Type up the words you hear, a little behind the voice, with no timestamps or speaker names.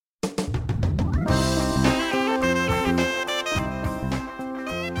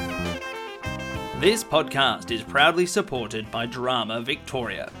This podcast is proudly supported by Drama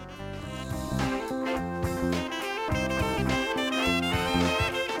Victoria.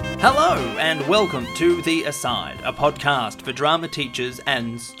 Hello and welcome to The Aside, a podcast for drama teachers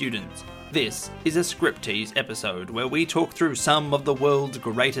and students. This is a Script Tease episode where we talk through some of the world's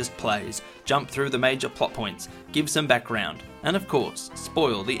greatest plays, jump through the major plot points, give some background, and of course,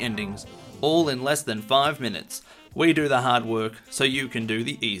 spoil the endings. All in less than 5 minutes. We do the hard work so you can do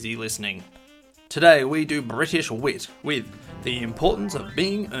the easy listening. Today we do British wit with The Importance of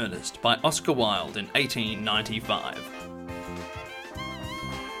Being Earnest by Oscar Wilde in 1895.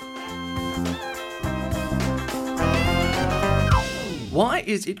 Why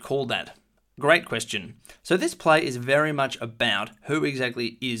is it called that? Great question. So this play is very much about who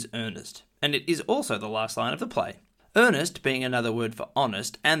exactly is Earnest, and it is also the last line of the play. Earnest being another word for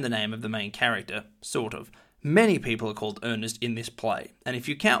honest and the name of the main character, sort of. Many people are called Earnest in this play, and if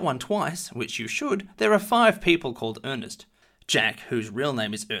you count one twice, which you should, there are 5 people called Earnest. Jack, whose real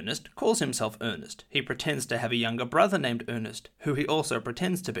name is Earnest, calls himself Earnest. He pretends to have a younger brother named Earnest, who he also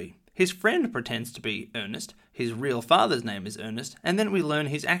pretends to be. His friend pretends to be Earnest, his real father's name is Earnest, and then we learn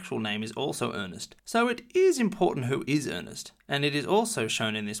his actual name is also Earnest. So it is important who is Earnest, and it is also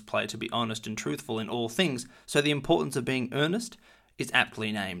shown in this play to be honest and truthful in all things, so the importance of being earnest is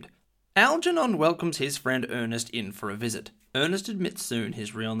aptly named. Algernon welcomes his friend Earnest in for a visit. Earnest admits soon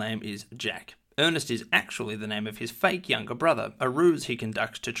his real name is Jack. Ernest is actually the name of his fake younger brother, a ruse he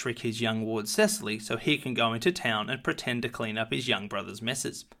conducts to trick his young ward Cecily so he can go into town and pretend to clean up his young brother's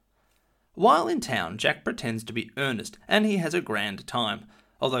messes. While in town, Jack pretends to be Ernest, and he has a grand time,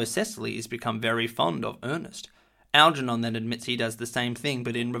 although Cecily is become very fond of Ernest. Algernon then admits he does the same thing,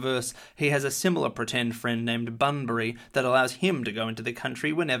 but in reverse. He has a similar pretend friend named Bunbury that allows him to go into the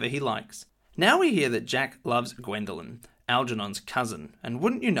country whenever he likes. Now we hear that Jack loves Gwendolen, Algernon's cousin, and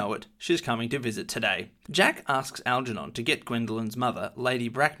wouldn't you know it, she's coming to visit today. Jack asks Algernon to get Gwendolen's mother, Lady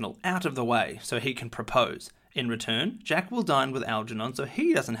Bracknell, out of the way so he can propose. In return, Jack will dine with Algernon so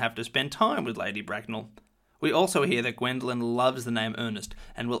he doesn't have to spend time with Lady Bracknell. We also hear that Gwendolen loves the name Earnest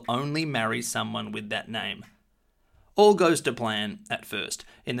and will only marry someone with that name. All goes to plan at first.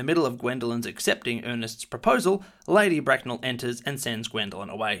 In the middle of Gwendolen's accepting Ernest's proposal, Lady Bracknell enters and sends Gwendolen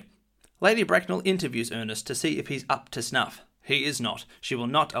away. Lady Bracknell interviews Earnest to see if he's up to snuff. He is not. She will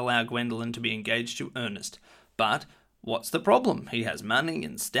not allow Gwendolen to be engaged to Earnest. But what's the problem? He has money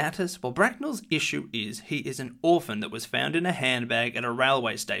and status. Well, Bracknell's issue is he is an orphan that was found in a handbag at a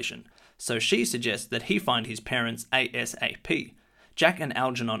railway station. So she suggests that he find his parents ASAP. Jack and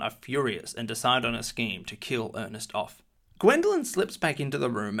Algernon are furious and decide on a scheme to kill Ernest off. Gwendolen slips back into the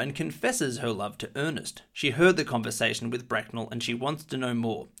room and confesses her love to Ernest. She heard the conversation with Bracknell and she wants to know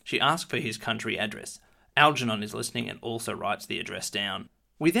more. She asks for his country address. Algernon is listening and also writes the address down.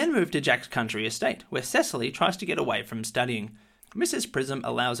 We then move to Jack's country estate, where Cecily tries to get away from studying. Mrs. Prism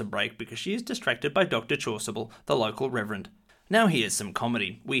allows a break because she is distracted by Dr. Chaucerble, the local reverend. Now here's some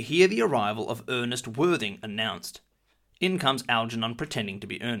comedy. We hear the arrival of Ernest Worthing announced. In comes Algernon pretending to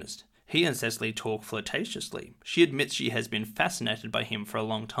be Ernest. He and Cecily talk flirtatiously. She admits she has been fascinated by him for a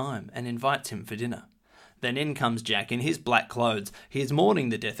long time and invites him for dinner. Then in comes Jack in his black clothes. He is mourning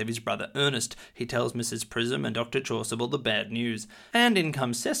the death of his brother Ernest. He tells Mrs. Prism and Dr. Chaucerble the bad news. And in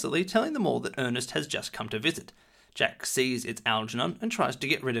comes Cecily telling them all that Ernest has just come to visit. Jack sees it's Algernon and tries to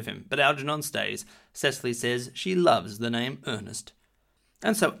get rid of him, but Algernon stays. Cecily says she loves the name Ernest.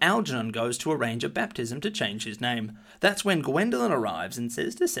 And so Algernon goes to arrange a baptism to change his name. That's when Gwendolen arrives and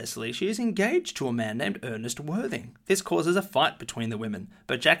says to Cecily she is engaged to a man named Ernest Worthing. This causes a fight between the women,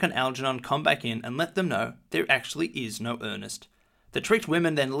 but Jack and Algernon come back in and let them know there actually is no Ernest. The tricked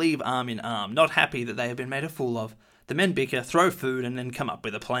women then leave arm in arm, not happy that they have been made a fool of. The men bicker, throw food, and then come up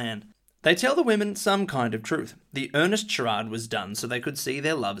with a plan. They tell the women some kind of truth. The Earnest charade was done so they could see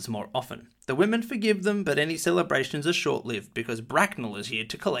their loves more often. The women forgive them, but any celebrations are short-lived because Bracknell is here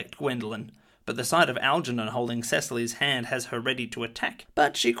to collect Gwendolen. But the sight of Algernon holding Cecily's hand has her ready to attack.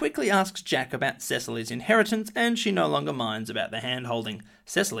 But she quickly asks Jack about Cecily's inheritance, and she no longer minds about the hand-holding.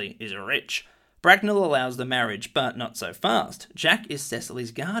 Cecily is rich. Bracknell allows the marriage, but not so fast. Jack is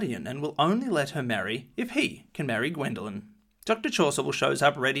Cecily's guardian and will only let her marry if he can marry Gwendolen. Dr. Chaucerble shows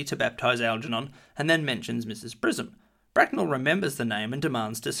up ready to baptise Algernon and then mentions Mrs. Prism. Bracknell remembers the name and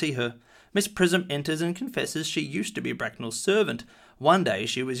demands to see her. Miss Prism enters and confesses she used to be Bracknell's servant. One day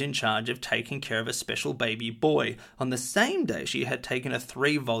she was in charge of taking care of a special baby boy. On the same day she had taken a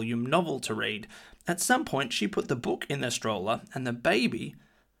 3-volume novel to read. At some point she put the book in the stroller and the baby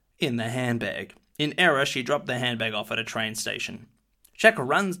in the handbag. In error she dropped the handbag off at a train station. Jack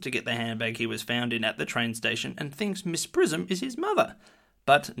runs to get the handbag he was found in at the train station and thinks Miss Prism is his mother.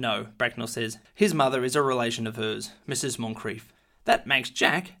 But no, Bracknell says, his mother is a relation of hers, Mrs. Moncrief. That makes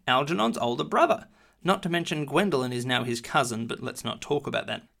Jack Algernon's older brother. Not to mention Gwendolen is now his cousin, but let's not talk about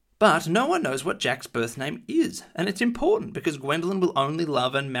that. But no one knows what Jack's birth name is, and it's important because Gwendolen will only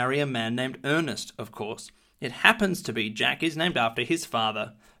love and marry a man named Earnest, of course. It happens to be Jack is named after his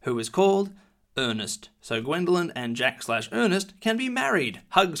father, who is called Earnest. So Gwendolen and Jack/Earnest can be married.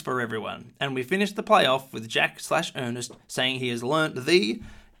 Hugs for everyone. And we finish the play off with Jack/Earnest saying he has learnt the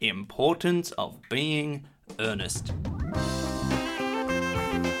importance of being earnest.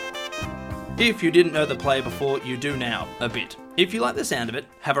 If you didn't know the play before, you do now, a bit. If you like the sound of it,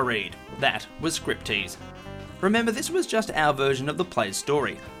 have a read. That was Tease. Remember, this was just our version of the play's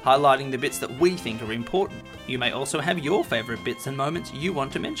story, highlighting the bits that we think are important. You may also have your favourite bits and moments you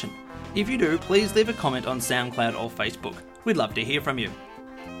want to mention. If you do, please leave a comment on SoundCloud or Facebook. We'd love to hear from you.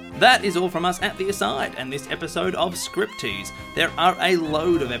 That is all from us at The Aside and this episode of Tease. There are a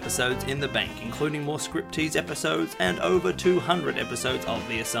load of episodes in the bank, including more Tease episodes and over 200 episodes of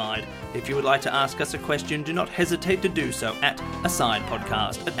The Aside. If you would like to ask us a question, do not hesitate to do so at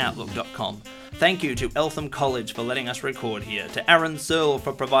asidepodcast@outlook.com. Thank you to Eltham College for letting us record here, to Aaron Searle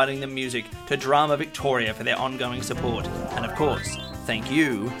for providing the music, to Drama Victoria for their ongoing support, and of course, thank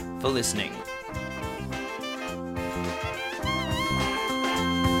you for listening.